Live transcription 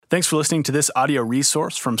Thanks for listening to this audio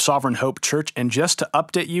resource from Sovereign Hope Church. And just to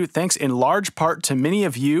update you, thanks in large part to many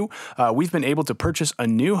of you, we've been able to purchase a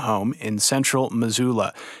new home in central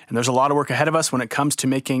Missoula. And there's a lot of work ahead of us when it comes to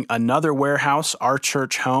making another warehouse our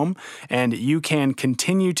church home. And you can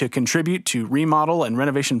continue to contribute to remodel and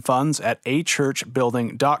renovation funds at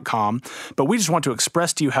achurchbuilding.com. But we just want to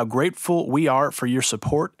express to you how grateful we are for your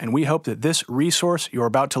support. And we hope that this resource you're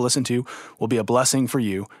about to listen to will be a blessing for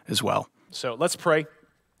you as well. So let's pray.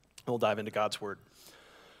 We'll dive into God's word.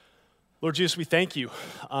 Lord Jesus, we thank you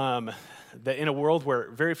that in a world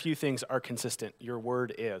where very few things are consistent, your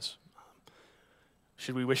word is.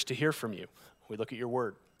 Should we wish to hear from you, we look at your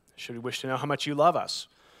word. Should we wish to know how much you love us,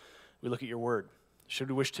 we look at your word. Should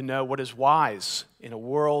we wish to know what is wise in a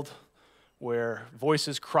world where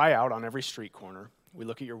voices cry out on every street corner, we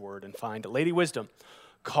look at your word and find Lady Wisdom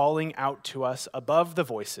calling out to us above the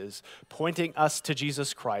voices, pointing us to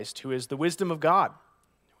Jesus Christ, who is the wisdom of God,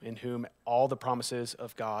 in whom all the promises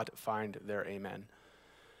of God find their amen.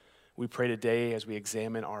 We pray today as we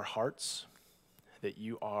examine our hearts that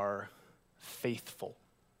you are faithful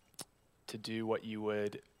to do what you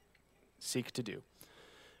would seek to do.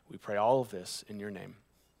 We pray all of this in your name.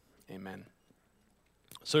 Amen.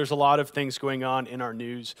 So there's a lot of things going on in our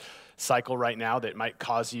news cycle right now that might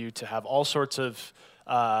cause you to have all sorts of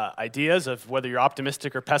ideas of whether you're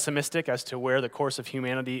optimistic or pessimistic as to where the course of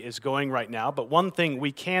humanity is going right now. But one thing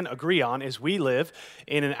we can agree on is we live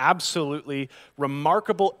in an absolutely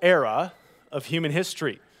remarkable era of human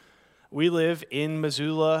history. We live in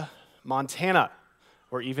Missoula, Montana,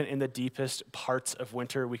 where even in the deepest parts of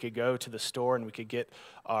winter, we could go to the store and we could get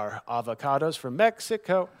our avocados from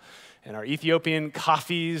Mexico and our Ethiopian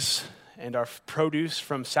coffees and our produce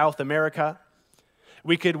from South America.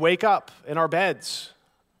 We could wake up in our beds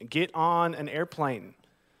and get on an airplane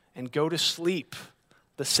and go to sleep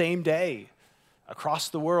the same day across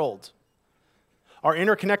the world. Our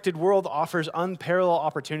interconnected world offers unparalleled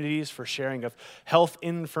opportunities for sharing of health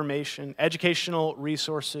information, educational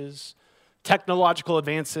resources, technological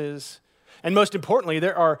advances, and most importantly,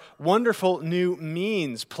 there are wonderful new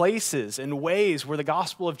means, places, and ways where the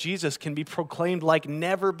gospel of Jesus can be proclaimed like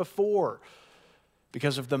never before,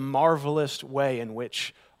 because of the marvelous way in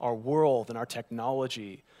which our world and our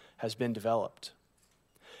technology has been developed.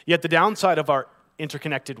 Yet the downside of our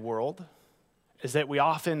interconnected world is that we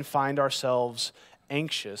often find ourselves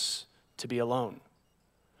anxious to be alone.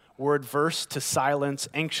 We're adverse to silence,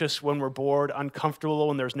 anxious when we're bored, uncomfortable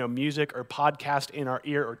when there's no music or podcast in our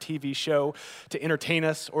ear or TV show to entertain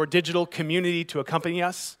us or digital community to accompany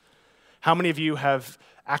us. How many of you have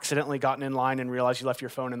accidentally gotten in line and realized you left your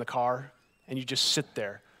phone in the car? And you just sit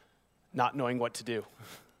there, not knowing what to do.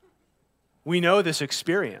 We know this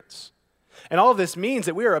experience. And all of this means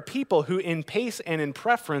that we are a people who, in pace and in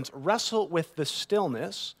preference, wrestle with the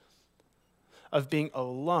stillness of being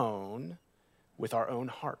alone with our own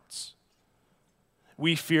hearts.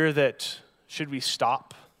 We fear that, should we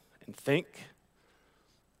stop and think,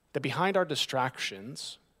 that behind our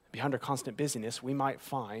distractions, behind our constant busyness, we might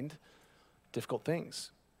find difficult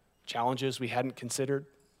things, challenges we hadn't considered,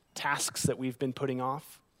 tasks that we've been putting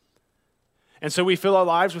off. And so we fill our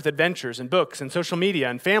lives with adventures and books and social media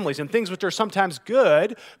and families and things which are sometimes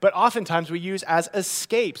good, but oftentimes we use as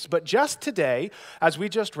escapes. But just today, as we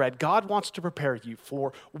just read, God wants to prepare you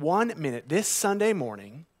for 1 minute this Sunday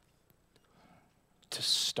morning to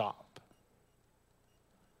stop,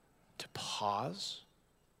 to pause,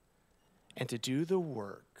 and to do the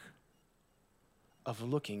work of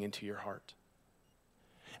looking into your heart.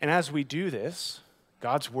 And as we do this,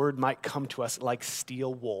 God's word might come to us like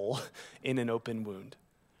steel wool in an open wound.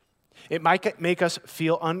 It might make us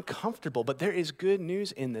feel uncomfortable, but there is good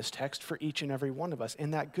news in this text for each and every one of us.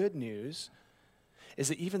 And that good news is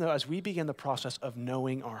that even though as we begin the process of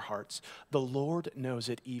knowing our hearts, the Lord knows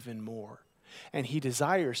it even more. And he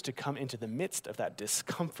desires to come into the midst of that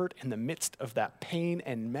discomfort, in the midst of that pain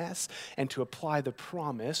and mess, and to apply the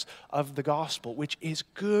promise of the gospel, which is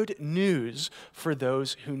good news for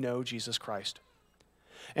those who know Jesus Christ.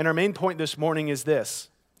 And our main point this morning is this: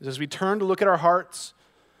 as we turn to look at our hearts,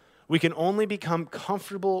 we can only become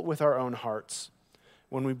comfortable with our own hearts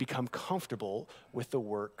when we become comfortable with the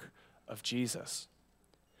work of Jesus.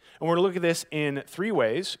 And we're going to look at this in 3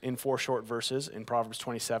 ways in 4 short verses in Proverbs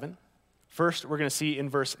 27. First, we're going to see in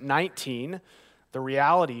verse 19 the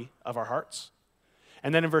reality of our hearts.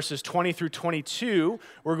 And then in verses 20 through 22,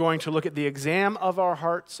 we're going to look at the exam of our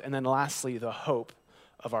hearts, and then lastly, the hope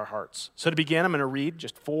of our hearts. So to begin, I'm going to read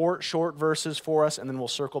just 4 short verses for us, and then we'll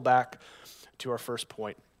circle back to our first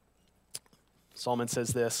point. Solomon says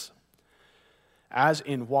this: "As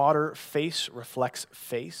in water, face reflects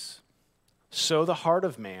face, so the heart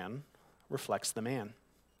of man reflects the man.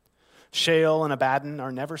 Sheol and Abaddon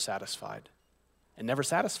are never satisfied, and never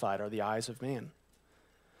satisfied are the eyes of man.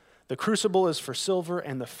 The crucible is for silver,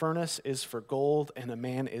 and the furnace is for gold, and a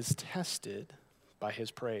man is tested by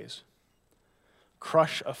his praise.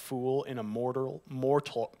 Crush a fool in a mortal,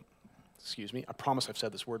 I promise I've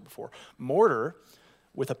said this word before, mortar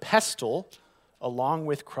with a pestle along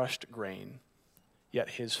with crushed grain, yet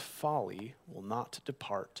his folly will not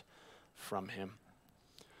depart from him.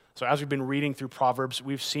 So as we've been reading through Proverbs,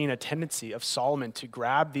 we've seen a tendency of Solomon to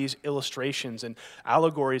grab these illustrations and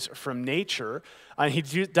allegories from nature, and he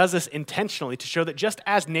does this intentionally to show that just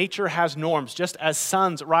as nature has norms, just as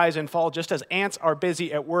suns rise and fall, just as ants are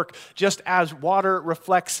busy at work, just as water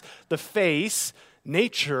reflects the face,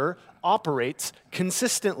 nature operates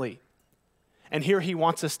consistently. And here he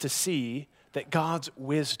wants us to see that God's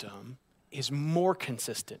wisdom is more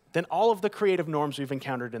consistent than all of the creative norms we've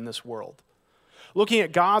encountered in this world. Looking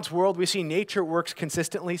at God's world, we see nature works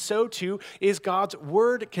consistently. So too is God's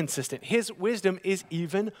word consistent. His wisdom is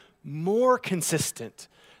even more consistent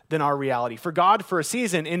than our reality. For God, for a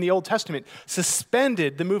season in the Old Testament,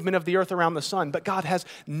 suspended the movement of the earth around the sun, but God has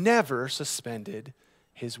never suspended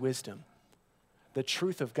his wisdom. The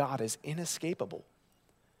truth of God is inescapable.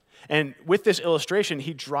 And with this illustration,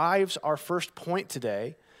 he drives our first point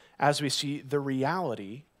today as we see the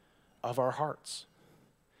reality of our hearts.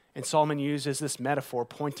 And Solomon uses this metaphor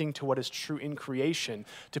pointing to what is true in creation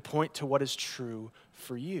to point to what is true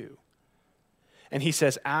for you. And he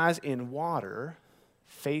says, as in water,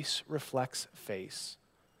 face reflects face,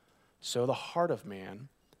 so the heart of man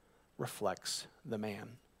reflects the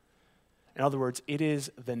man. In other words, it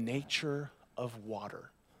is the nature of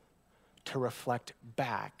water to reflect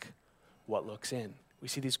back what looks in. We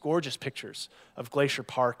see these gorgeous pictures of Glacier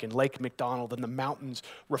Park and Lake McDonald and the mountains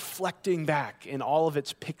reflecting back in all of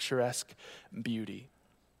its picturesque beauty.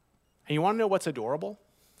 And you want to know what's adorable?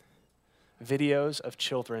 Videos of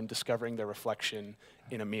children discovering their reflection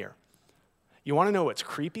in a mirror. You want to know what's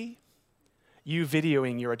creepy? You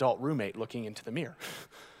videoing your adult roommate looking into the mirror.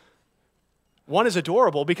 One is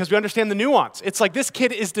adorable because we understand the nuance. It's like this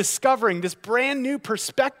kid is discovering this brand new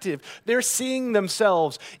perspective. They're seeing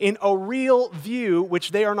themselves in a real view,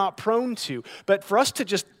 which they are not prone to. But for us to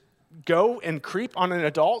just go and creep on an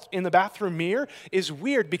adult in the bathroom mirror is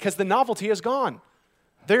weird because the novelty is gone.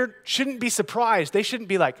 They shouldn't be surprised. They shouldn't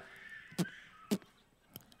be like,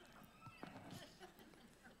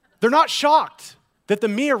 they're not shocked that the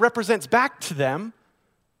mirror represents back to them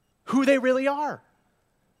who they really are.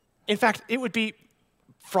 In fact, it would be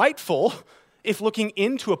frightful if looking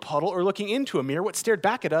into a puddle or looking into a mirror, what stared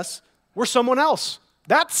back at us were someone else.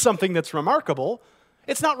 That's something that's remarkable.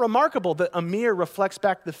 It's not remarkable that a mirror reflects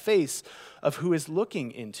back the face of who is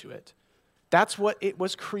looking into it. That's what it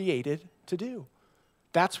was created to do.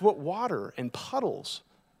 That's what water and puddles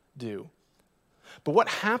do. But what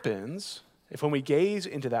happens if when we gaze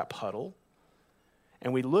into that puddle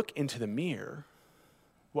and we look into the mirror,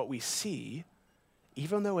 what we see,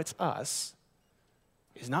 even though it's us,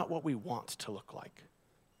 is not what we want to look like,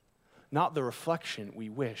 not the reflection we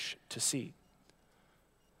wish to see.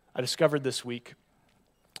 I discovered this week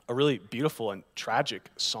a really beautiful and tragic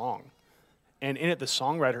song, and in it the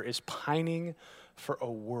songwriter is pining for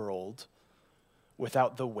a world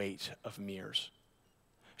without the weight of mirrors.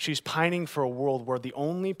 She's pining for a world where the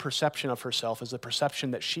only perception of herself is the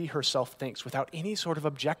perception that she herself thinks without any sort of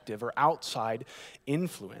objective or outside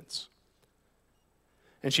influence.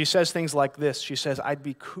 And she says things like this. She says, I'd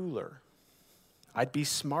be cooler. I'd be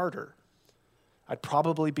smarter. I'd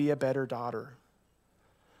probably be a better daughter.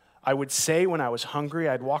 I would say when I was hungry,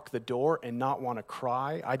 I'd walk the door and not want to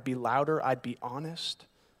cry. I'd be louder. I'd be honest.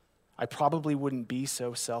 I probably wouldn't be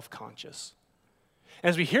so self-conscious.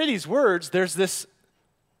 As we hear these words, there's this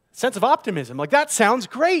sense of optimism. Like, that sounds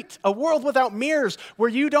great. A world without mirrors where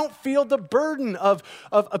you don't feel the burden of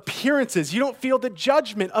appearances. You don't feel the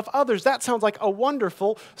judgment of others. That sounds like a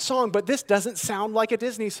wonderful song, but this doesn't sound like a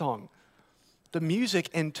Disney song. The music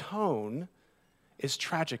and tone is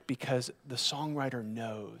tragic because the songwriter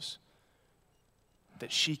knows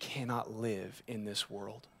that she cannot live in this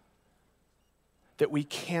world, that we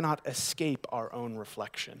cannot escape our own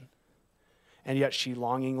reflection. And yet she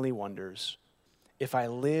longingly wonders, if I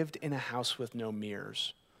lived in a house with no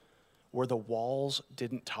mirrors, where the walls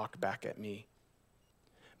didn't talk back at me,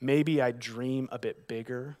 maybe I'd dream a bit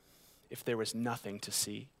bigger if there was nothing to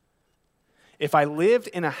see. If I lived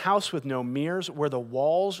in a house with no mirrors, where the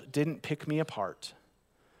walls didn't pick me apart,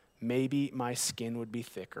 maybe my skin would be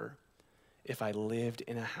thicker if I lived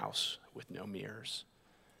in a house with no mirrors.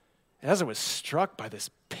 And as I was struck by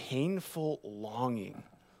this painful longing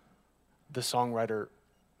the songwriter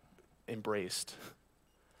embraced,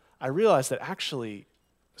 I realized that actually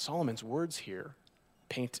Solomon's words here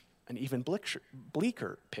paint an even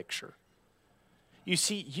bleaker picture. You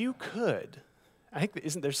see, you could, I think,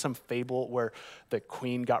 isn't there some fable where the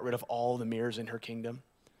queen got rid of all the mirrors in her kingdom?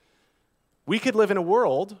 We could live in a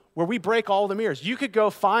world where we break all the mirrors. You could go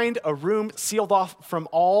find a room sealed off from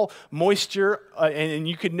all moisture, and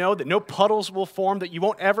you could know that no puddles will form, that you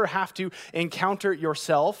won't ever have to encounter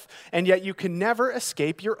yourself, and yet you can never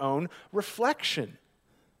escape your own reflection.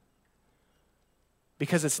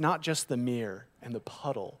 Because it's not just the mirror and the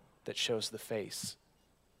puddle that shows the face,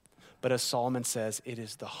 but as Solomon says, it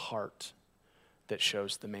is the heart that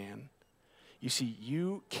shows the man. You see,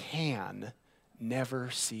 you can never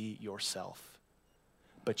see yourself,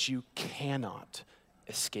 but you cannot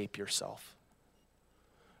escape yourself.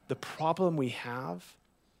 The problem we have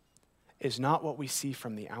is not what we see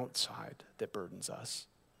from the outside that burdens us.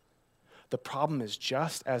 The problem is,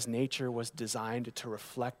 just as nature was designed to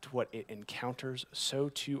reflect what it encounters, so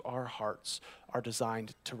too our hearts are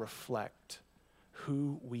designed to reflect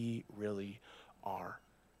who we really are.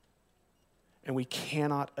 And we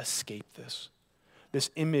cannot escape this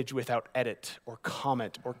image without edit or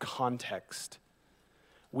comment or context.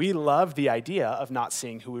 We love the idea of not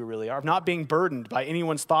seeing who we really are, of not being burdened by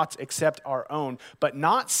anyone's thoughts except our own. But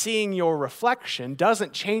not seeing your reflection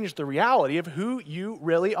doesn't change the reality of who you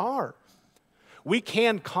really are. We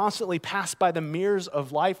can constantly pass by the mirrors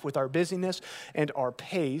of life with our busyness and our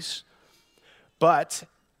pace, but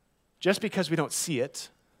just because we don't see it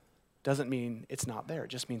doesn't mean it's not there. It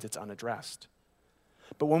just means it's unaddressed.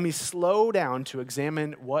 But when we slow down to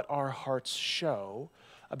examine what our hearts show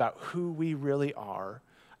about who we really are,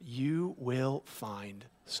 you will find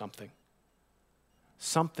something.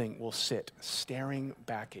 Something will sit staring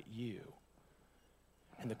back at you.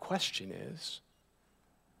 And the question is,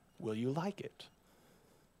 will you like it?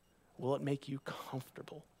 Will it make you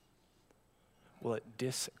comfortable? Will it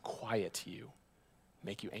disquiet you,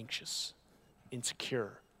 make you anxious,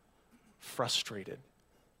 insecure, frustrated,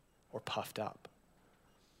 or puffed up?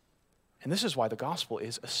 And this is why the gospel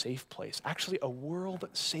is a safe place, actually a world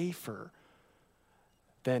safer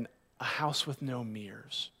than a house with no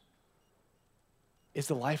mirrors. Is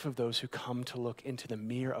the life of those who come to look into the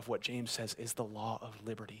mirror of what James says is the law of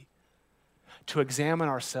liberty. To examine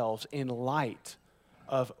ourselves in light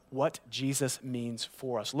of what Jesus means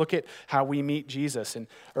for us. Look at how we meet Jesus,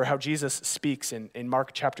 or how Jesus speaks in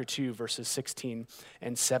Mark chapter 2, verses 16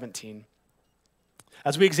 and 17.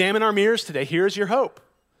 As we examine our mirrors today, here's your hope.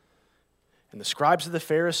 And the scribes of the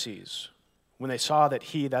Pharisees, when they saw that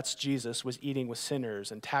he, that's Jesus, was eating with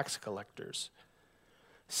sinners and tax collectors,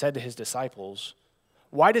 said to his disciples,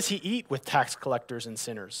 "Why does he eat with tax collectors and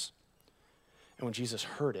sinners?" And when Jesus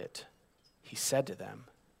heard it, he said to them,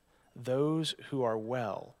 "Those who are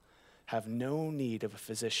well have no need of a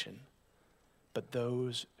physician, but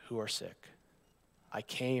those who are sick. I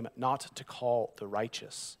came not to call the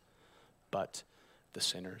righteous, but the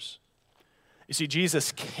sinners." You see,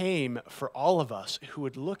 Jesus came for all of us who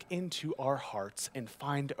would look into our hearts and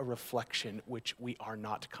find a reflection which we are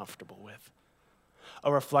not comfortable with.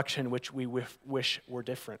 A reflection which we wish were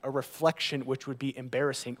different. A reflection which would be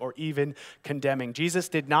embarrassing or even condemning. Jesus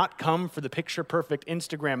did not come for the picture-perfect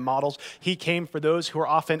Instagram models. He came for those who are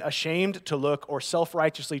often ashamed to look or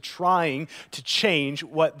self-righteously trying to change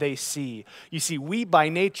what they see. You see, we by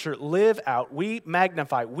nature live out, we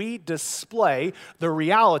magnify, we display the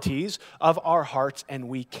realities of our hearts, and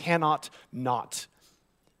we cannot not.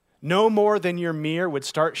 No more than your mirror would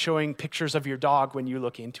start showing pictures of your dog when you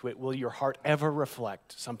look into it will your heart ever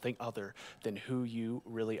reflect something other than who you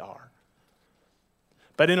really are.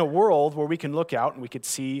 But in a world where we can look out and we could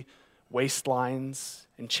see waistlines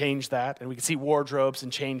and change that, and we could see wardrobes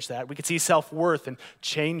and change that, we could see self-worth and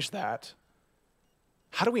change that,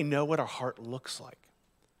 how do we know what our heart looks like?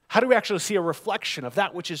 How do we actually see a reflection of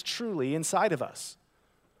that which is truly inside of us?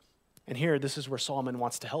 And here, this is where Solomon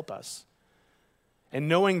wants to help us. And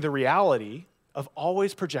knowing the reality of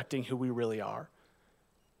always projecting who we really are,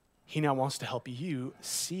 he now wants to help you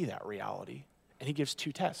see that reality. And he gives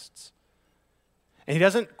 2 tests. And he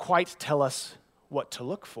doesn't quite tell us what to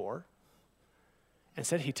look for.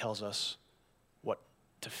 Instead, he tells us what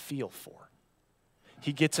to feel for.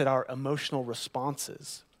 He gets at our emotional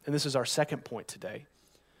responses. And this is our second point today,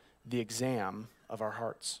 the exam of our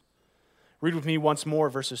hearts. Read with me once more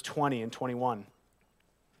verses 20 and 21.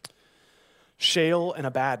 Sheol and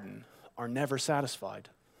Abaddon are never satisfied,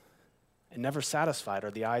 and never satisfied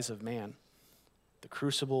are the eyes of man. The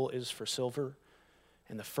crucible is for silver,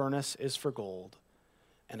 and the furnace is for gold,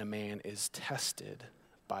 and a man is tested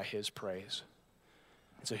by his praise.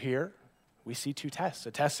 And so here, we see two tests,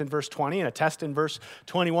 a test in verse 20 and a test in verse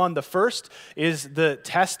 21. The first is the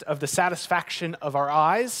test of the satisfaction of our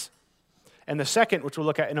eyes, and the second, which we'll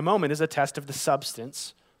look at in a moment, is a test of the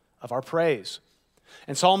substance of our praise.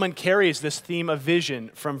 And Solomon carries this theme of vision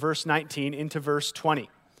from verse 19 into verse 20.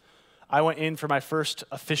 I went in for my first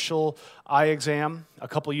official eye exam a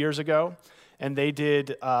couple years ago, and they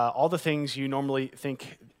did all the things you normally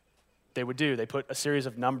think they would do. They put a series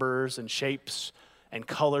of numbers and shapes and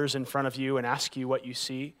colors in front of you and ask you what you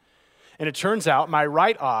see. And it turns out my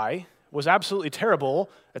right eye was absolutely terrible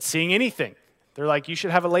at seeing anything. They're like, you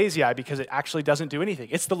should have a lazy eye because it actually doesn't do anything.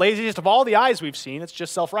 It's the laziest of all the eyes we've seen. It's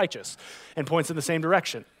just self-righteous and points in the same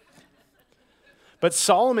direction. But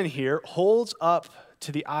Solomon here holds up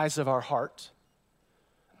to the eyes of our heart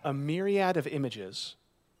a myriad of images.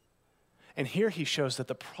 And here he shows that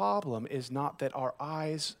the problem is not that our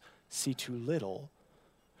eyes see too little,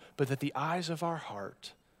 but that the eyes of our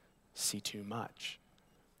heart see too much.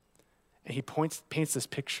 And he paints this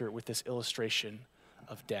picture with this illustration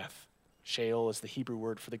of death. Sheol is the Hebrew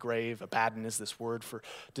word for the grave. Abaddon is this word for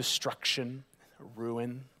destruction,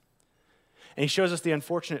 ruin. And he shows us the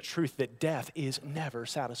unfortunate truth that death is never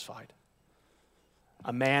satisfied.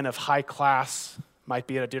 A man of high class might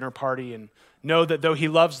be at a dinner party and know that though he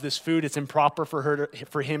loves this food, it's improper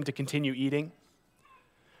for him to continue eating.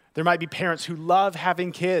 There might be parents who love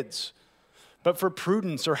having kids, but for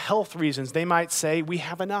prudence or health reasons, they might say, we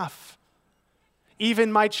have enough.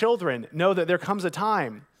 Even my children know that there comes a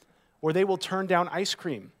time where they will turn down ice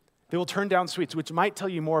cream. They will turn down sweets, which might tell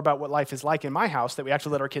you more about what life is like in my house, that we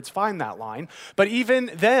actually let our kids find that line. But even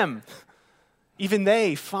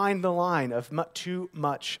they find the line of too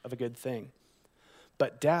much of a good thing.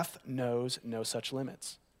 But death knows no such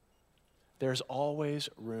limits. There's always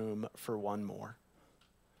room for one more.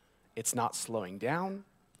 It's not slowing down,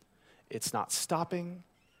 it's not stopping,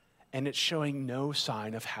 and it's showing no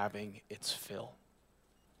sign of having its fill.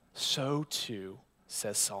 So too,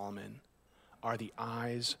 says Solomon, are the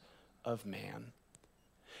eyes of man.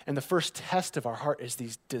 And the first test of our heart is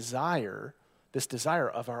this desire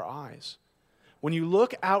of our eyes. When you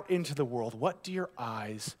look out into the world, what do your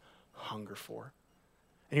eyes hunger for?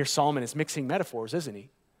 And here Solomon is mixing metaphors, isn't he?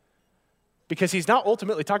 Because he's not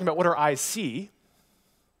ultimately talking about what our eyes see.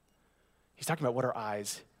 He's talking about what our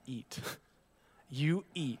eyes eat. You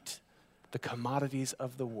eat the commodities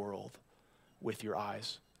of the world with your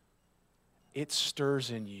eyes. It stirs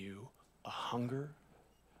in you a hunger,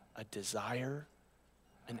 a desire,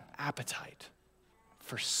 an appetite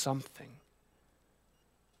for something.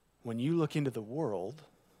 When you look into the world,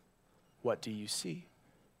 what do you see?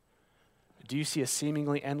 Do you see a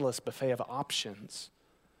seemingly endless buffet of options,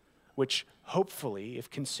 which hopefully, if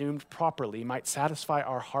consumed properly, might satisfy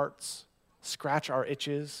our hearts, scratch our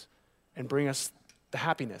itches, and bring us the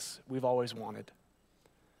happiness we've always wanted?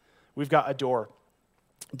 We've got a door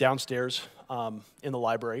downstairs in the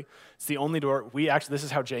library. It's the only door. This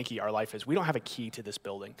is how janky our life is. We don't have a key to this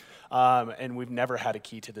building, and we've never had a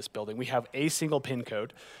key to this building. We have a single PIN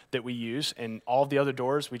code that we use, and all of the other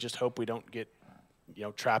doors, we just hope we don't get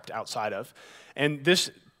trapped outside of. And this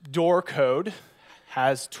door code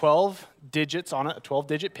has 12 digits on it, a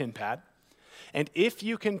 12-digit PIN pad, and if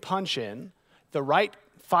you can punch in the right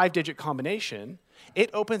 5-digit combination, it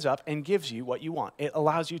opens up and gives you what you want. It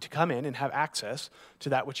allows you to come in and have access to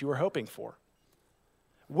that which you were hoping for.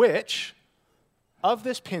 Which, of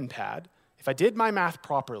this PIN pad, if I did my math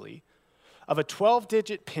properly, of a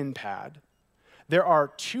 12-digit PIN pad, there are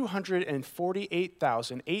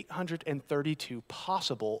 248,832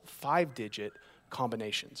 possible 5-digit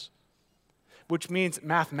combinations. Which means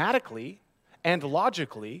mathematically and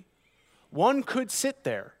logically, one could sit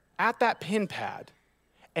there at that PIN pad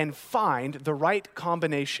and find the right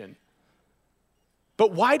combination.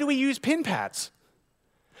 But why do we use PIN pads?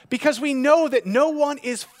 Because we know that no one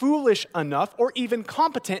is foolish enough or even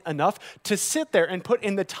competent enough to sit there and put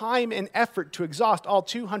in the time and effort to exhaust all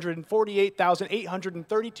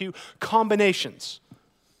 248,832 combinations.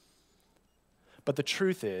 But the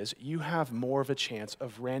truth is, you have more of a chance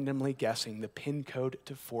of randomly guessing the PIN code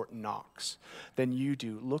to Fort Knox than you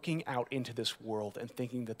do looking out into this world and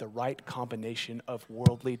thinking that the right combination of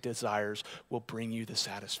worldly desires will bring you the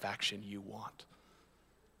satisfaction you want.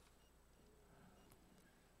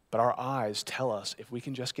 But our eyes tell us if we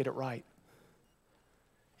can just get it right,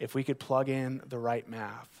 if we could plug in the right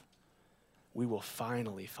math, we will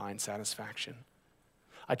finally find satisfaction.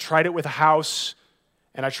 I tried it with a house,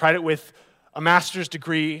 and I tried it with a master's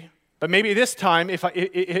degree, but maybe this time if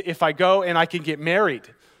I go and I can get married,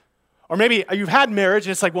 or maybe you've had marriage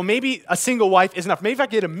and it's like, well, maybe a single wife is enough. Maybe if I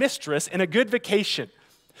get a mistress and a good vacation,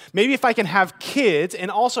 Maybe if I can have kids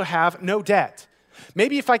and also have no debt.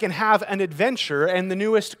 Maybe if I can have an adventure and the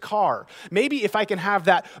newest car. Maybe if I can have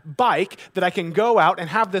that bike that I can go out and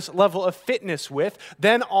have this level of fitness with,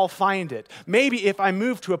 then I'll find it. Maybe if I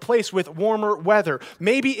move to a place with warmer weather.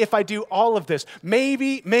 Maybe if I do all of this.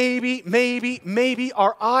 Maybe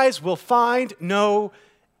our eyes will find no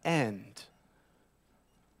end.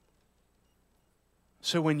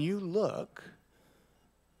 So when you look,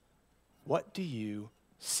 what do you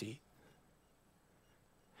see?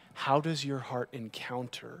 How does your heart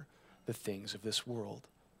encounter the things of this world?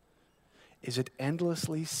 Is it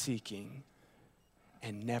endlessly seeking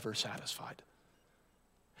and never satisfied?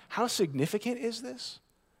 How significant is this?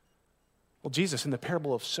 Well, Jesus, in the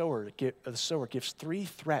parable of the sower, gives 3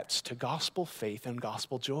 threats to gospel faith and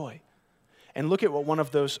gospel joy. And look at what one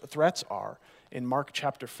of those threats are in Mark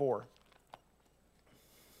chapter 4,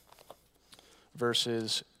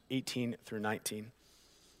 verses 18 through 19.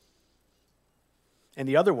 And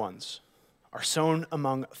the other ones are sown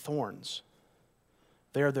among thorns.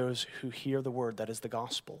 They are those who hear the word, that is the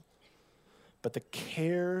gospel. But the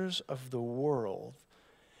cares of the world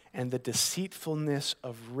and the deceitfulness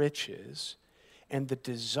of riches and the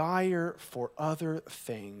desire for other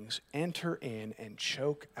things enter in and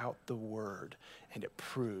choke out the word, and it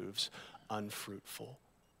proves unfruitful.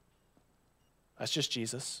 That's just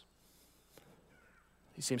Jesus.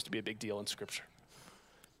 He seems to be a big deal in Scripture.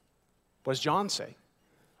 What does John say?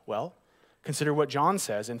 Well, consider what John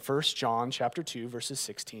says in 1 John chapter 2, verses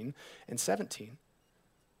 16 and 17.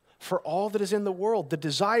 For all that is in the world, the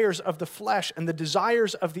desires of the flesh and the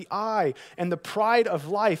desires of the eye and the pride of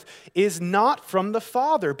life is not from the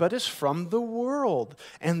Father, but is from the world.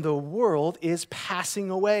 And the world is passing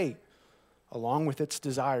away along with its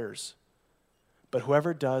desires. But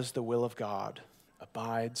whoever does the will of God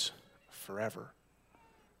abides forever.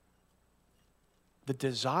 The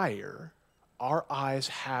desire our eyes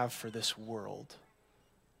have for this world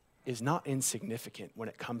is not insignificant when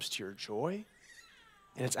it comes to your joy,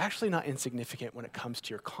 and it's actually not insignificant when it comes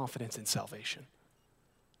to your confidence in salvation.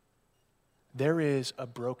 There is a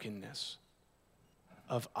brokenness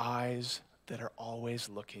of eyes that are always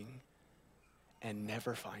looking and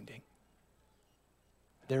never finding.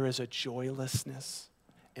 There is a joylessness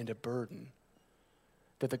and a burden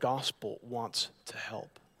that the gospel wants to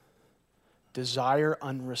help. Desire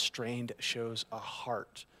unrestrained shows a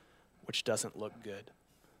heart which doesn't look good.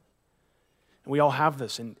 And we all have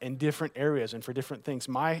this in different areas and for different things.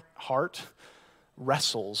 My heart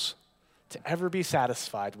wrestles to ever be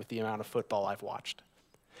satisfied with the amount of football I've watched.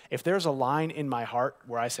 If there's a line in my heart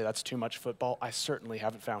where I say that's too much football, I certainly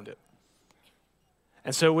haven't found it.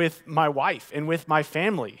 And so with my wife and with my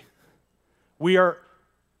family, we are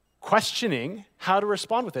questioning how to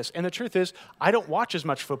respond with this. And the truth is, I don't watch as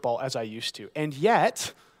much football as I used to. And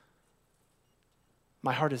yet,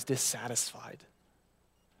 my heart is dissatisfied,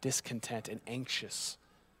 discontent, and anxious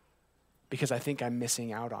because I think I'm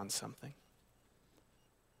missing out on something.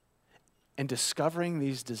 And discovering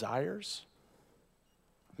these desires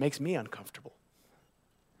makes me uncomfortable.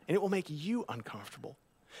 And it will make you uncomfortable.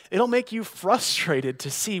 It'll make you frustrated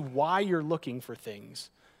to see why you're looking for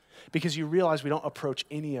things. Because you realize we don't approach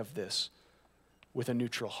any of this with a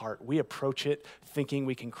neutral heart. We approach it thinking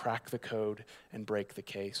we can crack the code and break the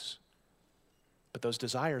case. But those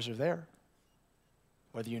desires are there,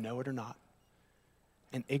 whether you know it or not.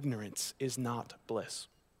 And ignorance is not bliss.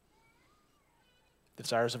 The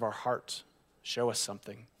desires of our hearts show us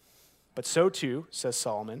something. But so too, says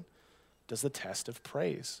Solomon, does the test of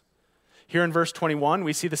praise. Here in verse 21,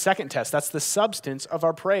 we see the second test. That's the substance of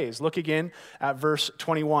our praise. Look again at verse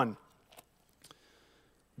 21.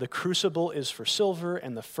 The crucible is for silver,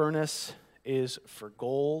 and the furnace is for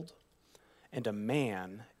gold, and a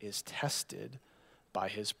man is tested by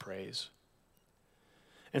his praise.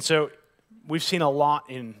 And so we've seen a lot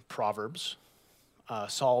in Proverbs.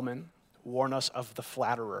 Solomon warn us of the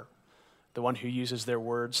flatterer, the one who uses their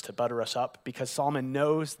words to butter us up, because Solomon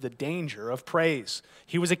knows the danger of praise.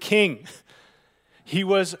 He was a king. He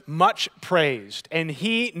was much praised, and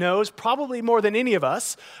he knows, probably more than any of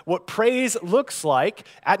us, what praise looks like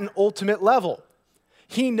at an ultimate level.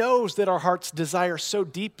 He knows that our hearts desire so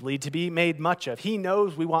deeply to be made much of. He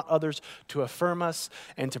knows we want others to affirm us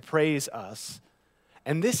and to praise us.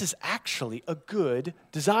 And this is actually a good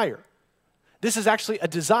desire. This is actually a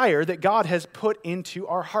desire that God has put into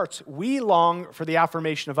our hearts. We long for the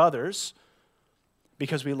affirmation of others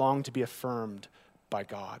because we long to be affirmed by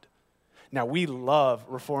God. Now, we love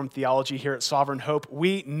Reformed theology here at Sovereign Hope.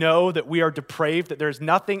 We know that we are depraved, that there's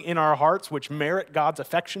nothing in our hearts which merit God's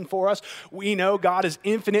affection for us. We know God is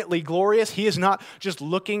infinitely glorious. He is not just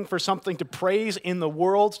looking for something to praise in the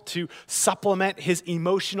world to supplement his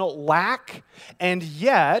emotional lack. And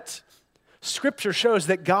yet, Scripture shows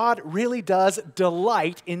that God really does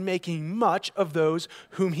delight in making much of those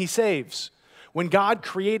whom he saves. When God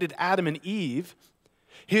created Adam and Eve,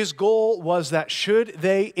 his goal was that should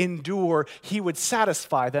they endure, he would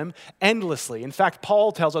satisfy them endlessly. In fact,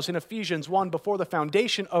 Paul tells us in Ephesians 1, before the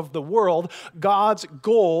foundation of the world, God's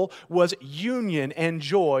goal was union and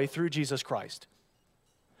joy through Jesus Christ.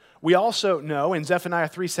 We also know in Zephaniah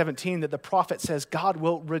 3:17 that the prophet says God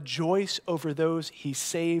will rejoice over those he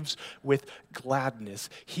saves with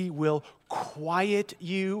gladness. He will quiet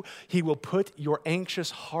you. He will put your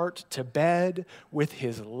anxious heart to bed with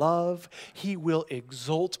his love. He will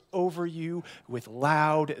exult over you with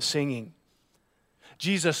loud singing.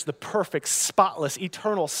 Jesus, the perfect, spotless,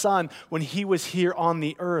 eternal Son, when he was here on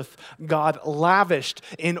the earth, God lavished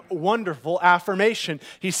in wonderful affirmation.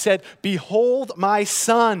 He said, "Behold my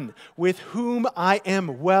Son, with whom I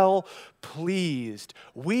am well pleased."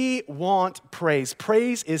 We want praise.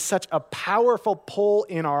 Praise is such a powerful pull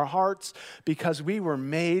in our hearts because we were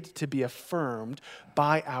made to be affirmed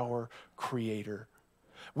by our Creator.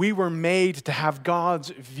 We were made to have God's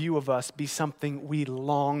view of us be something we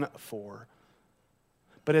long for.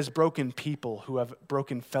 But as broken people who have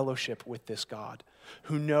broken fellowship with this God,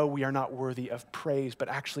 who know we are not worthy of praise, but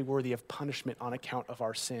actually worthy of punishment on account of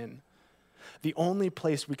our sin, the only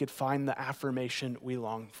place we could find the affirmation we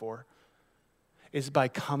long for is by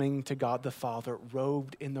coming to God the Father,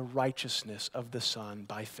 robed in the righteousness of the Son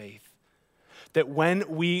by faith. That when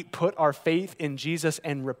we put our faith in Jesus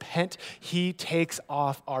and repent, he takes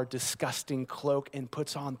off our disgusting cloak and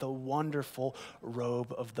puts on the wonderful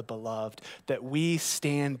robe of the beloved. That we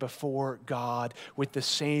stand before God with the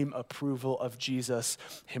same approval of Jesus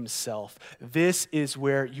himself. This is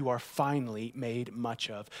where you are finally made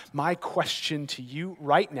much of. My question to you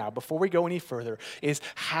right now, before we go any further, is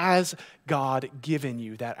has God given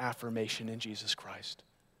you that affirmation in Jesus Christ?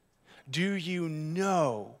 Do you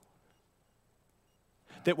know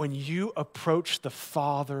that when you approach the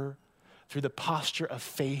Father through the posture of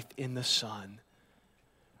faith in the Son,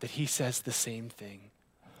 that he says the same thing?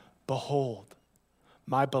 "Behold,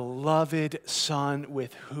 my beloved Son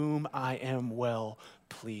with whom I am well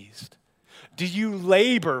pleased." Do you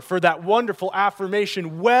labor for that wonderful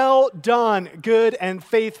affirmation? "Well done, good and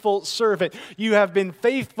faithful servant. You have been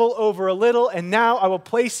faithful over a little, and now I will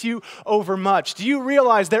place you over much." Do you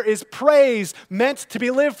realize there is praise meant to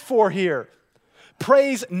be lived for here?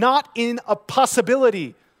 Praise not in a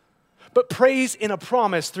possibility, but praise in a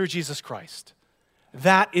promise through Jesus Christ.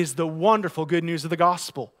 That is the wonderful good news of the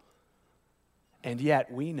gospel. And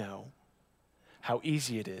yet we know how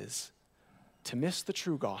easy it is to miss the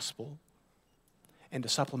true gospel and to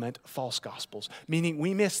supplement false gospels, meaning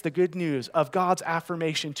we miss the good news of God's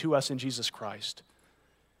affirmation to us in Jesus Christ.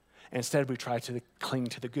 And instead we try to cling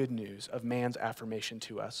to the good news of man's affirmation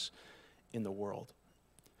to us in the world.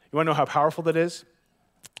 You want to know how powerful that is?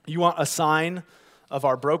 You want a sign of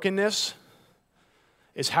our brokenness?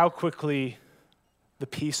 Is how quickly the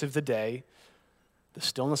peace of the day, the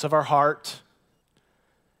stillness of our heart,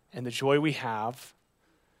 and the joy we have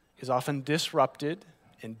is often disrupted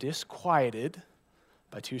and disquieted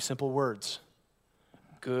by two simple words: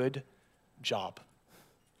 good job.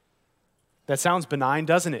 That sounds benign,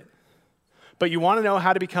 doesn't it? But you want to know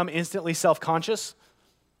how to become instantly self-conscious?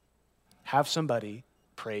 Have somebody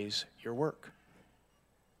praise your work.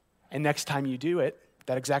 And next time you do it,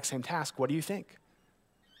 that exact same task, what do you think?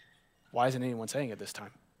 Why isn't anyone saying it this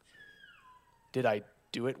time? Did I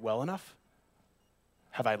do it well enough?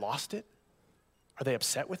 Have I lost it? Are they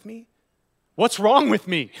upset with me? What's wrong with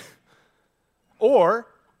me? Or,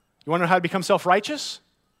 you want to know how to become self-righteous?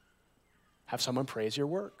 Have someone praise your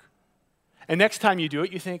work. And next time you do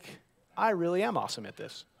it, you think, I really am awesome at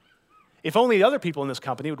this. If only the other people in this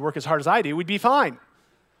company would work as hard as I do, we'd be fine.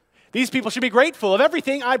 These people should be grateful of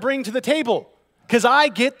everything I bring to the table because I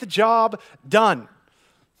get the job done.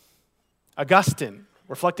 Augustine,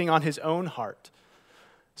 reflecting on his own heart,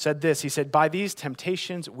 said this. He said, "By these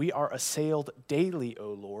temptations we are assailed daily,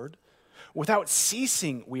 O Lord. Without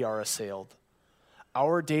ceasing we are assailed.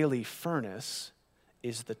 Our daily furnace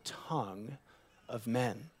is the tongue of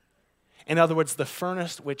men." In other words, the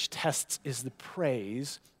furnace which tests is the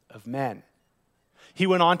praise of men. He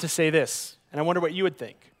went on to say this, and I wonder what you would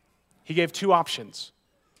think. He gave two options.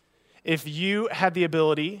 If you had the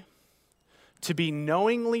ability to be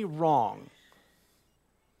knowingly wrong,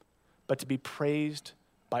 but to be praised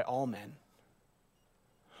by all men,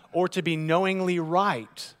 or to be knowingly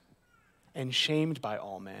right and shamed by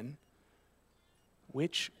all men?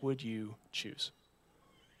 Which would you choose?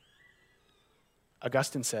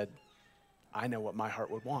 Augustine said, I know what my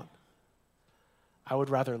heart would want. I would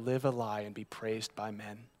rather live a lie and be praised by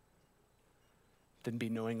men than be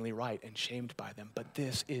knowingly right and shamed by them. But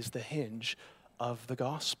this is the hinge of the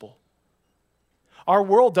gospel. Our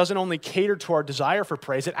world doesn't only cater to our desire for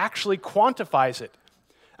praise, it actually quantifies it.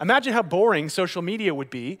 Imagine how boring social media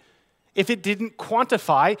would be if it didn't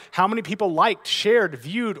quantify how many people liked, shared,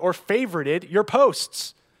 viewed, or favorited your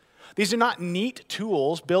posts. These are not neat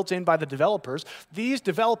tools built in by the developers. These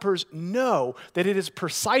developers know that it is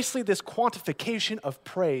precisely this quantification of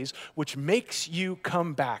praise which makes you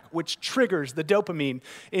come back, which triggers the dopamine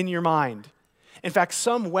in your mind. In fact,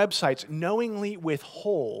 some websites knowingly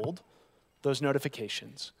withhold those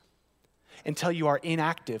notifications until you are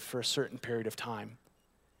inactive for a certain period of time.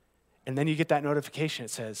 And then you get that notification. It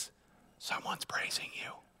says, someone's praising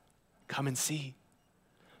you. Come and see.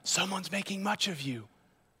 Someone's making much of you.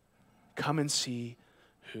 Come and see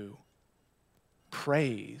who.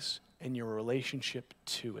 Praise and your relationship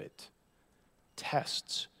to it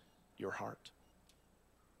tests your heart.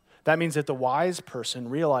 That means that the wise person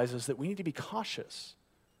realizes that we need to be cautious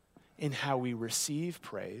in how we receive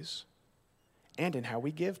praise and in how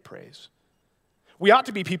we give praise. We ought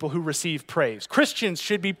to be people who receive praise. Christians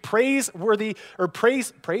should be praiseworthy or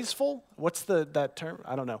praiseful. What's that term?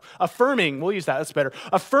 I don't know. Affirming, we'll use that, that's better.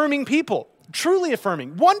 Affirming people, truly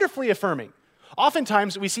affirming, wonderfully affirming.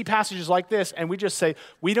 Oftentimes we see passages like this and we just say,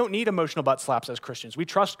 we don't need emotional butt slaps as Christians. We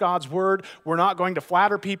trust God's word. We're not going to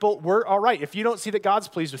flatter people. We're all right. If you don't see that God's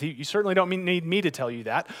pleased with you, you certainly don't need me to tell you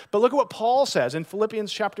that. But look at what Paul says in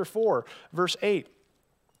Philippians chapter 4, verse 8.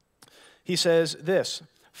 He says this,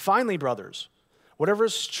 finally, brothers, whatever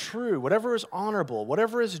is true, whatever is honorable,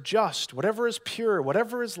 whatever is just, whatever is pure,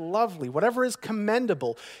 whatever is lovely, whatever is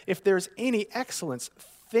commendable, if there's any excellence,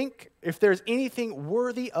 if there's anything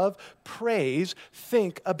worthy of praise,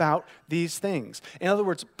 think about these things. In other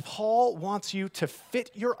words, Paul wants you to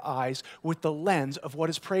fit your eyes with the lens of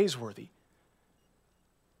what is praiseworthy.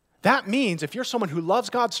 That means if you're someone who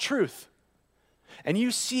loves God's truth, and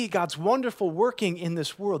you see God's wonderful working in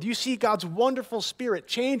this world, you see God's wonderful Spirit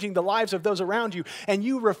changing the lives of those around you, and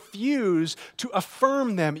you refuse to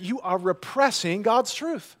affirm them, you are repressing God's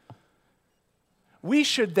truth. We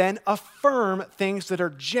should then affirm things that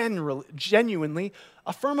are genuinely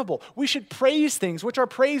affirmable. We should praise things which are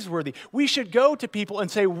praiseworthy. We should go to people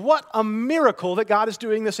and say, what a miracle that God is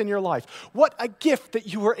doing this in your life. What a gift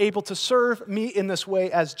that you were able to serve me in this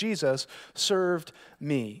way as Jesus served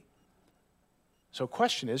me. So the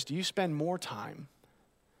question is, do you spend more time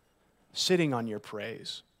sitting on your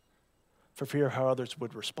praise for fear of how others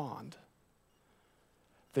would respond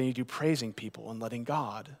than you do praising people and letting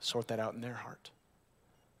God sort that out in their heart?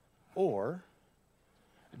 Or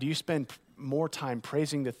do you spend more time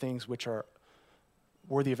praising the things which are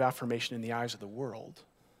worthy of affirmation in the eyes of the world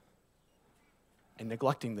and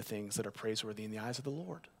neglecting the things that are praiseworthy in the eyes of the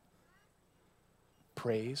Lord?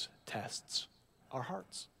 Praise tests our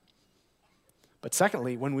hearts. But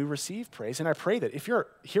secondly, when we receive praise, and I pray that if you're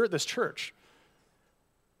here at this church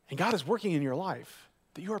and God is working in your life,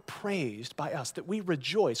 that you are praised by us, that we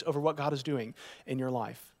rejoice over what God is doing in your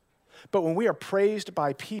life. But when we are praised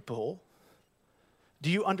by people, do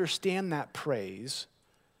you understand that praise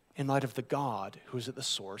in light of the God who is at the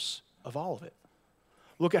source of all of it?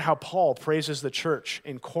 Look at how Paul praises the church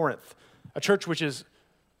in Corinth, a church which is,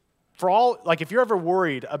 for all, like if you're ever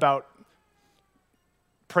worried about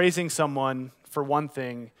praising someone for one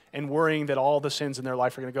thing and worrying that all the sins in their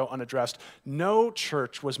life are going to go unaddressed, no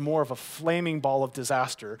church was more of a flaming ball of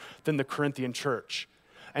disaster than the Corinthian church.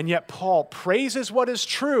 And yet Paul praises what is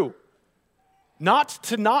true, not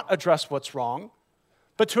to not address what's wrong,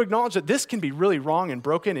 but to acknowledge that this can be really wrong and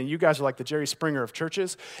broken, and you guys are like the Jerry Springer of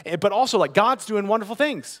churches, but also like God's doing wonderful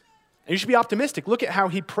things. And you should be optimistic. Look at how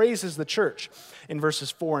he praises the church in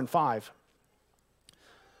verses 4 and 5.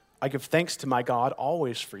 I give thanks to my God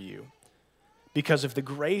always for you, because of the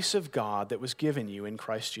grace of God that was given you in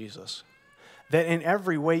Christ Jesus, that in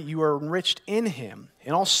every way you are enriched in him,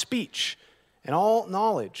 in all speech and all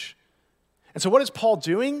knowledge. And so what is Paul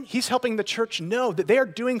doing? He's helping the church know that they are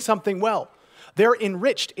doing something well. They're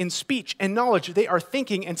enriched in speech and knowledge. They are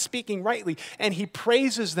thinking and speaking rightly, and he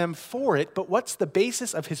praises them for it. But what's the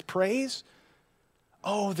basis of his praise?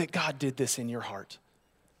 Oh, that God did this in your heart.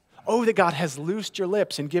 Oh, that God has loosed your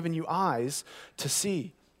lips and given you eyes to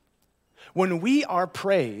see. When we are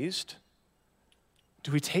praised,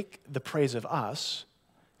 do we take the praise of us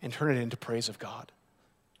and turn it into praise of God?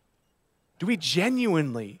 Do we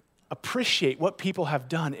genuinely appreciate what people have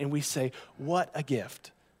done, and we say, what a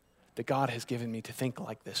gift that God has given me to think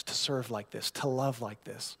like this, to serve like this, to love like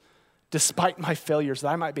this. Despite my failures, that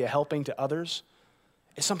I might be a helping to others,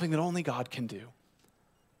 is something that only God can do.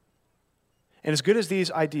 And as good as these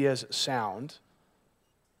ideas sound,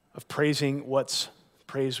 of praising what's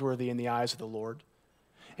praiseworthy in the eyes of the Lord,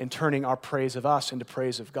 and turning our praise of us into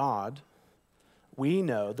praise of God, we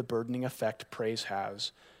know the burdening effect praise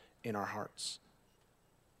has in our hearts.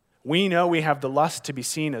 We know we have the lust to be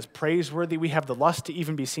seen as praiseworthy. We have the lust to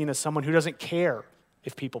even be seen as someone who doesn't care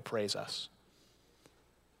if people praise us.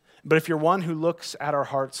 But if you're one who looks at our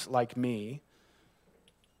hearts like me,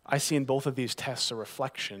 I see in both of these tests a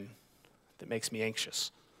reflection that makes me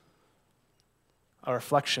anxious. A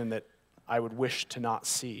reflection that I would wish to not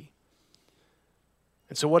see.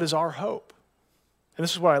 And so what is our hope? And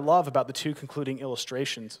this is what I love about the two concluding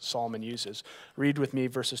illustrations Solomon uses. Read with me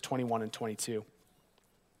verses 21 and 22.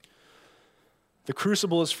 The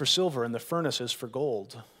crucible is for silver and the furnace is for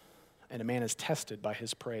gold, and a man is tested by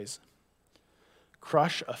his praise.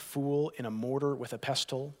 Crush a fool in a mortar with a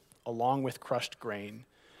pestle, along with crushed grain,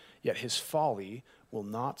 yet his folly will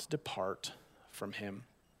not depart from him.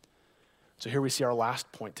 So here we see our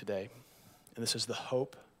last point today, and this is the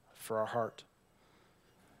hope for our heart.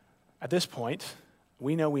 At this point,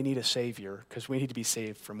 we know we need a Savior because we need to be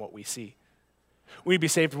saved from what we see. We need to be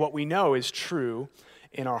saved from what we know is true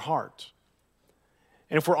in our heart.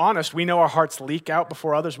 And if we're honest, we know our hearts leak out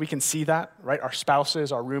before others. We can see that, right? Our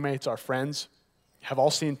spouses, our roommates, our friends have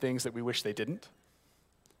all seen things that we wish they didn't.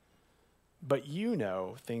 But you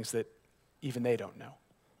know things that even they don't know.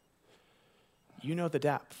 You know the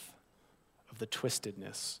depth of the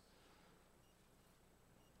twistedness,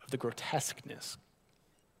 of the grotesqueness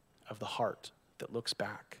of the heart that looks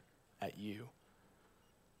back at you.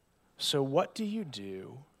 So what do you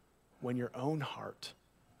do when your own heart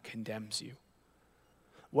condemns you?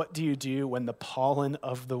 What do you do when the pollen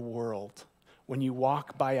of the world, when you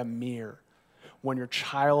walk by a mirror, when your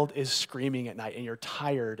child is screaming at night and you're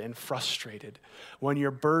tired and frustrated, when you're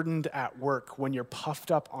burdened at work, when you're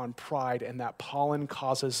puffed up on pride and that pollen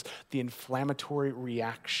causes the inflammatory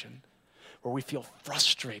reaction where we feel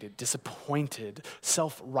frustrated, disappointed,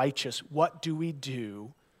 self-righteous? What do we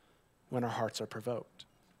do when our hearts are provoked?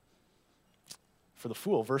 For the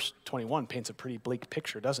fool, verse 21 paints a pretty bleak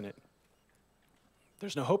picture, doesn't it?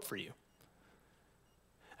 There's no hope for you.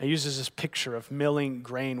 It uses this picture of milling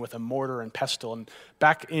grain with a mortar and pestle. And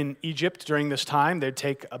back in Egypt during this time, they'd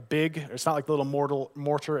take a big, it's not like the little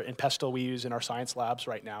mortar and pestle we use in our science labs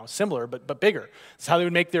right now. Similar, but bigger. It's how they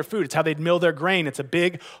would make their food. It's how they'd mill their grain. It's a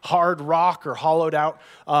big, hard rock or hollowed out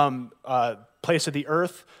place of the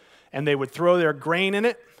earth. And they would throw their grain in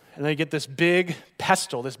it. And they get this big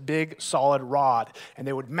pestle, this big solid rod, and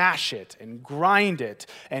they would mash it and grind it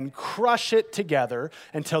and crush it together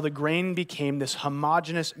until the grain became this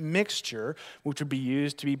homogeneous mixture which would be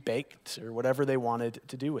used to be baked or whatever they wanted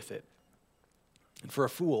to do with it. And for a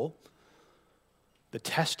fool, the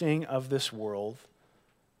testing of this world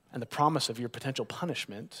and the promise of your potential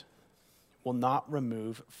punishment will not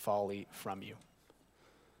remove folly from you.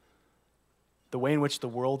 The way in which the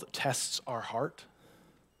world tests our heart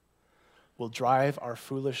will drive our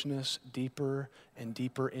foolishness deeper and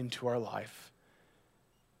deeper into our life.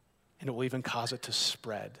 And it will even cause it to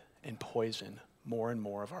spread and poison more and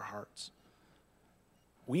more of our hearts.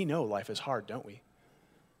 We know life is hard, don't we?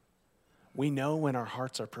 We know when our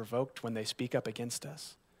hearts are provoked, when they speak up against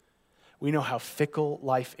us. We know how fickle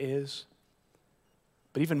life is.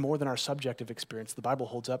 But even more than our subjective experience, the Bible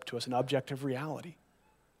holds up to us an objective reality.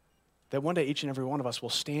 That one day each and every one of us will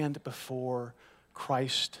stand before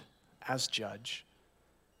Christ as judge.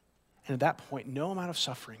 And at that point, no amount of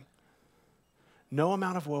suffering, no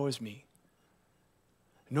amount of woe is me,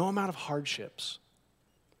 no amount of hardships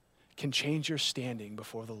can change your standing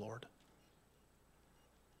before the Lord.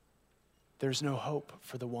 There's no hope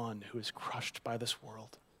for the one who is crushed by this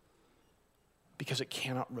world because it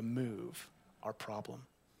cannot remove our problem.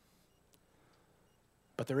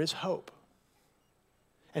 But there is hope.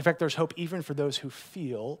 In fact, there's hope even for those who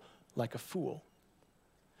feel like a fool.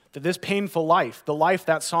 That this painful life, the life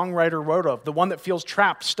that songwriter wrote of, the one that feels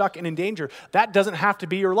trapped, stuck, and in danger, that doesn't have to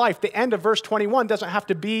be your life. The end of verse 21 doesn't have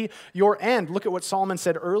to be your end. Look at what Solomon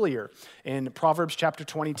said earlier in Proverbs chapter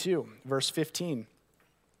 22, verse 15.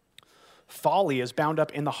 Folly is bound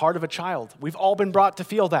up in the heart of a child. We've all been brought to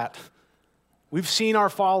feel that. We've seen our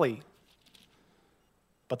folly.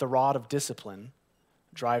 But the rod of discipline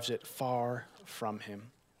drives it far from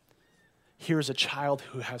him. Here's a child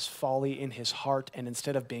who has folly in his heart, and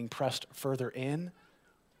instead of being pressed further in,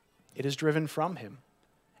 it is driven from him.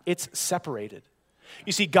 It's separated.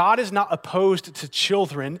 You see, God is not opposed to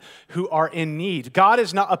children who are in need. God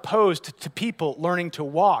is not opposed to people learning to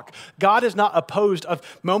walk. God is not opposed of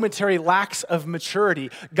momentary lacks of maturity.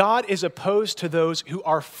 God is opposed to those who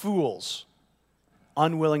are fools,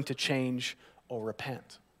 unwilling to change or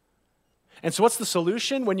repent. And so what's the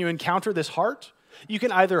solution when you encounter this heart? You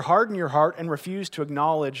can either harden your heart and refuse to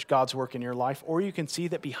acknowledge God's work in your life, or you can see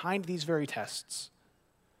that behind these very tests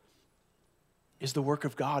is the work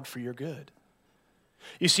of God for your good.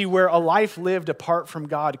 You see, where a life lived apart from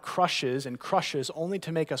God crushes and crushes only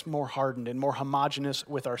to make us more hardened and more homogeneous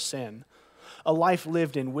with our sin, a life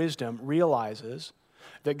lived in wisdom realizes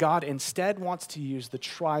that God instead wants to use the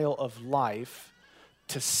trial of life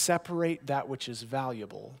to separate that which is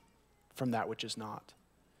valuable from that which is not.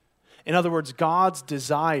 In other words, God's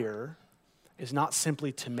desire is not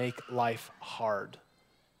simply to make life hard,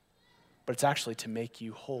 but it's actually to make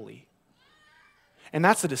you holy. And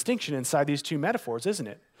that's the distinction inside these two metaphors, isn't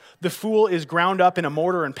it? The fool is ground up in a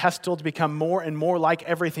mortar and pestle to become more and more like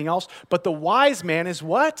everything else, but the wise man is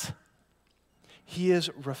what? He is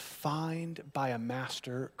refined by a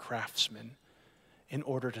master craftsman in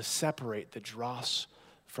order to separate the dross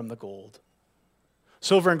from the gold.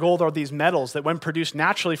 Silver and gold are these metals that when produced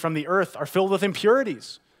naturally from the earth are filled with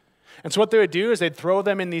impurities. And so what they would do is they'd throw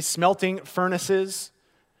them in these smelting furnaces,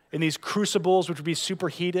 in these crucibles which would be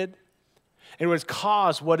superheated. It would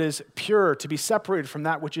cause what is pure to be separated from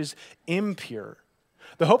that which is impure.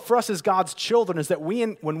 The hope for us as God's children is that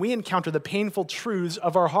when we encounter the painful truths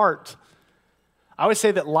of our heart, I would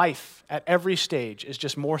say that life at every stage is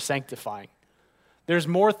just more sanctifying. There's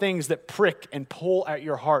more things that prick and pull at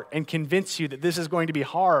your heart and convince you that this is going to be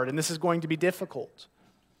hard and this is going to be difficult.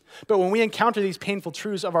 But when we encounter these painful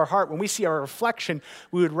truths of our heart, when we see our reflection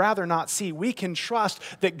we would rather not see, we can trust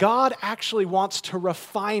that God actually wants to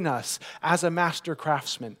refine us as a master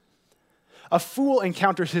craftsman. A fool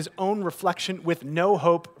encounters his own reflection with no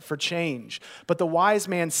hope for change. But the wise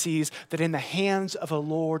man sees that in the hands of a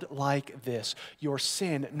Lord like this, your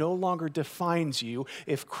sin no longer defines you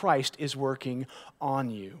if Christ is working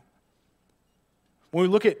on you. When we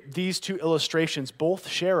look at these two illustrations, both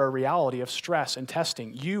share a reality of stress and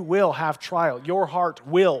testing. You will have trial. Your heart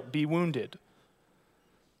will be wounded.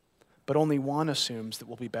 But only one assumes that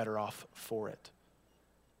we'll be better off for it.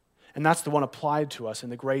 And that's the one applied to us in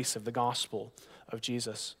the grace of the gospel of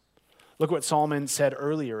Jesus. Look what Solomon said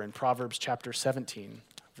earlier in Proverbs chapter 17,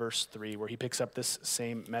 verse 3, where he picks up this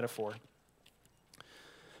same metaphor.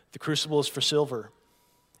 The crucible is for silver,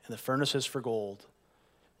 and the furnace is for gold,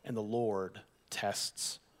 and the Lord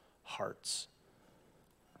tests hearts.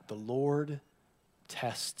 The Lord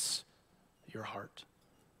tests your heart.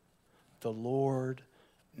 The Lord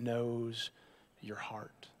knows your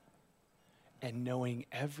heart. And knowing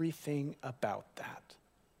everything about that,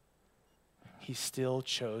 he still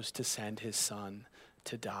chose to send his son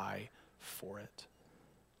to die for it.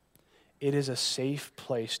 It is a safe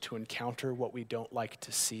place to encounter what we don't like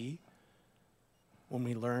to see when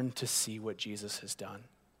we learn to see what Jesus has done.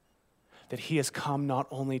 That he has come not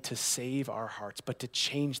only to save our hearts, but to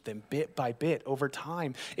change them bit by bit over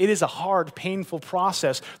time. It is a hard, painful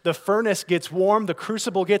process. The furnace gets warm, the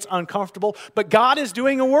crucible gets uncomfortable, but God is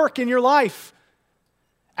doing a work in your life.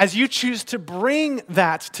 As you choose to bring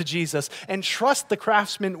that to Jesus and trust the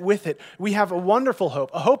craftsman with it, we have a wonderful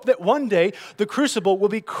hope, a hope that one day the crucible will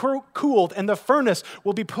be cooled and the furnace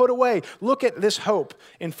will be put away. Look at this hope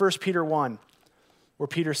in 1 Peter 1, where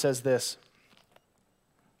Peter says this.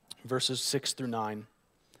 Verses 6 through 9.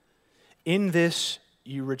 In this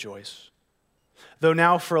you rejoice, though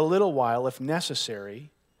now for a little while, if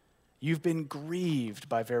necessary, you've been grieved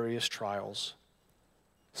by various trials,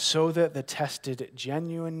 so that the tested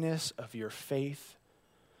genuineness of your faith,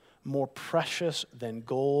 more precious than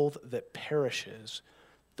gold that perishes,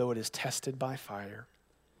 though it is tested by fire,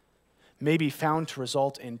 may be found to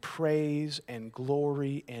result in praise and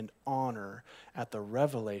glory and honor at the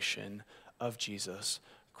revelation of Jesus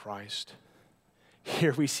Christ.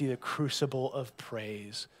 Here we see the crucible of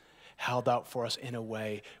praise held out for us in a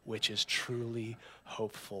way which is truly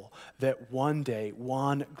hopeful. That one day,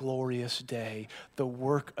 one glorious day, the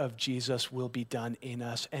work of Jesus will be done in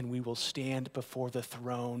us and we will stand before the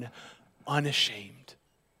throne unashamed,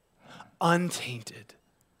 untainted,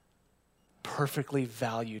 perfectly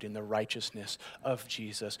valued in the righteousness of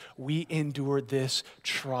Jesus. We endure this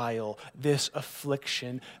trial, this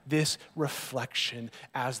affliction, this reflection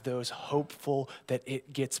as those hopeful that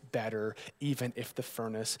it gets better even if the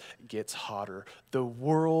furnace gets hotter. The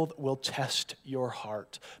world will test your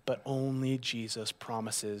heart, but only Jesus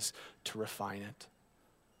promises to refine it.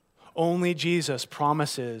 Only Jesus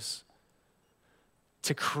promises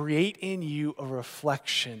to create in you a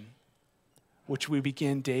reflection which we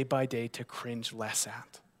begin day by day to cringe less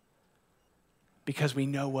at. Because we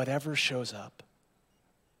know whatever shows up,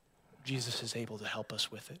 Jesus is able to help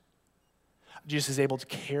us with it. Jesus is able to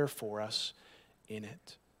care for us in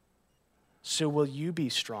it. So will you be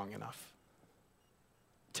strong enough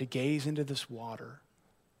to gaze into this water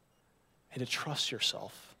and to trust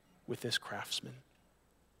yourself with this craftsman?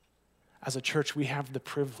 As a church, we have the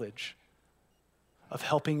privilege of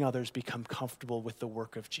helping others become comfortable with the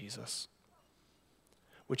work of Jesus,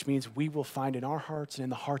 which means we will find in our hearts and in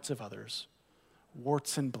the hearts of others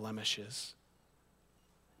warts and blemishes.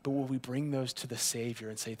 But will we bring those to the Savior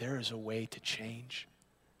and say, there is a way to change?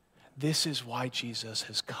 This is why Jesus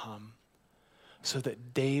has come, so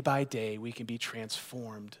that day by day we can be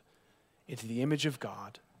transformed into the image of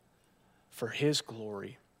God for his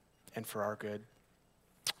glory and for our good.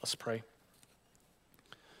 Let's pray.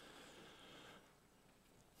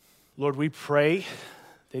 Lord, we pray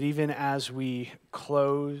that even as we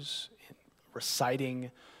close in reciting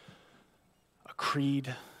a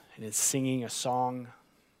creed and in singing a song,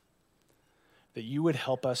 that you would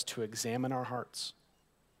help us to examine our hearts,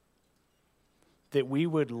 that we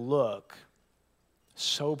would look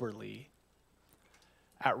soberly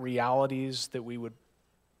at realities that we would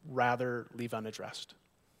rather leave unaddressed.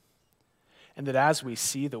 And that as we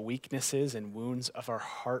see the weaknesses and wounds of our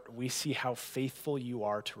heart, we see how faithful you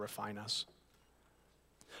are to refine us.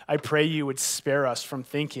 I pray you would spare us from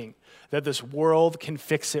thinking that this world can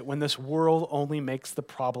fix it when this world only makes the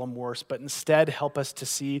problem worse, but instead help us to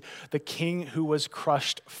see the King who was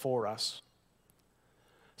crushed for us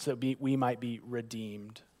so that we might be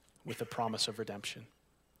redeemed with the promise of redemption.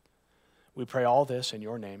 We pray all this in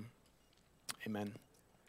your name. Amen.